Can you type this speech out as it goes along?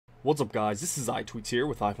What's up guys, this is iTweaks here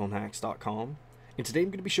with iPhoneHacks.com, and today I'm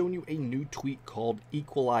going to be showing you a new tweak called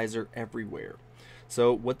EqualizerEverywhere.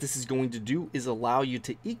 So what this is going to do is allow you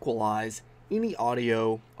to equalize any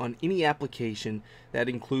audio on any application that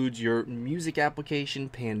includes your music application,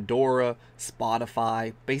 Pandora,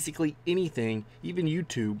 Spotify, basically anything, even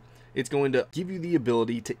YouTube. It's going to give you the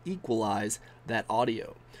ability to equalize that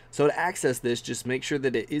audio. So to access this, just make sure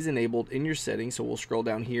that it is enabled in your settings. So we'll scroll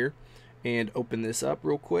down here and open this up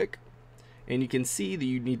real quick, and you can see that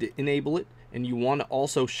you need to enable it, and you want to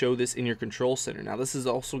also show this in your control center. Now this is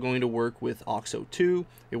also going to work with OXO 2,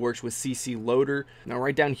 it works with CC Loader. Now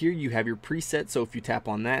right down here you have your presets, so if you tap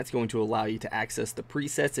on that, it's going to allow you to access the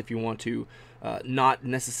presets if you want to not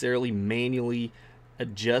necessarily manually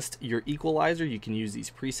adjust your equalizer. You can use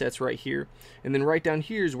these presets right here, and then right down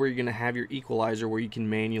here is where you're going to have your equalizer, where you can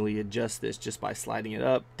manually adjust this just by sliding it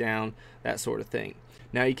up, down, that sort of thing.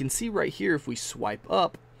 Now you can see right here, if we swipe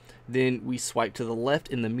up, then we swipe to the left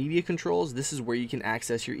in the media controls. This is where you can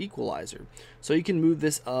access your equalizer. So you can move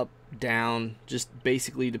this up, down, just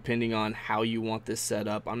basically depending on how you want this set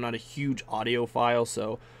up. I'm not a huge audiophile,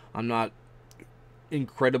 so I'm not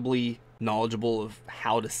incredibly knowledgeable of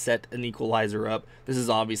how to set an equalizer up. This is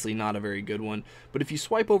obviously not a very good one, but if you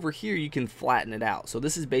swipe over here, you can flatten it out. So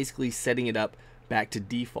this is basically setting it up back to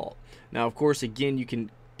default. Now of course, again, you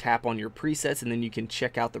can tap on your presets and then you can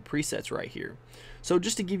check out the presets right here. So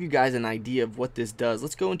just to give you guys an idea of what this does,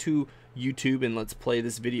 let's go into YouTube and let's play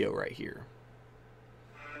this video right here.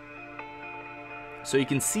 So you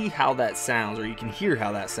can see how that sounds, or you can hear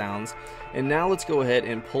how that sounds. And now let's go ahead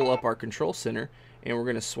and pull up our control center, and we're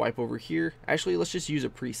going to swipe over here. Actually, let's just use a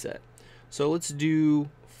preset. So let's do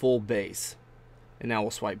full bass, and now we'll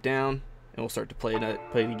swipe down and we'll start to play it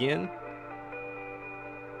again.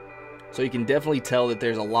 So you can definitely tell that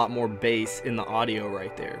there's a lot more bass in the audio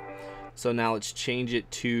right there. So now let's change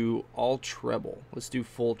it to all treble. Let's do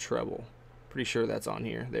full treble. Pretty sure that's on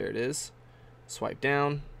here. There it is. Swipe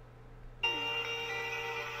down.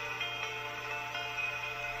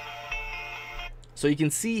 So you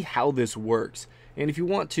can see how this works. And if you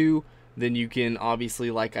want to, then you can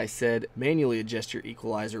obviously, like I said, manually adjust your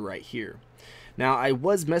equalizer right here. Now I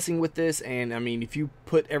was messing with this, and I mean, if you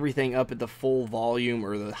put everything up at the full volume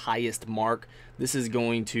or the highest mark, this is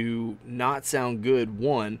going to not sound good.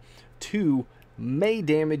 One, two, may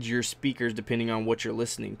damage your speakers depending on what you're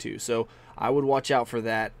listening to. So I would watch out for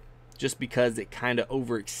that, just because it kind of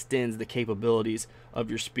overextends the capabilities of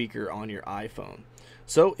your speaker on your iPhone.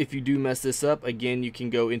 So if you do mess this up, again, you can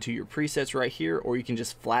go into your presets right here, or you can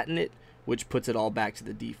just flatten it, which puts it all back to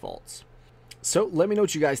the defaults. So let me know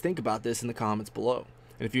what you guys think about this in the comments below.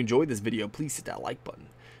 And if you enjoyed this video, please hit that like button.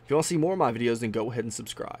 If you want to see more of my videos, then go ahead and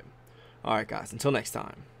subscribe. Alright guys, until next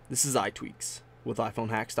time, this is iTweaks with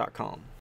iPhoneHacks.com.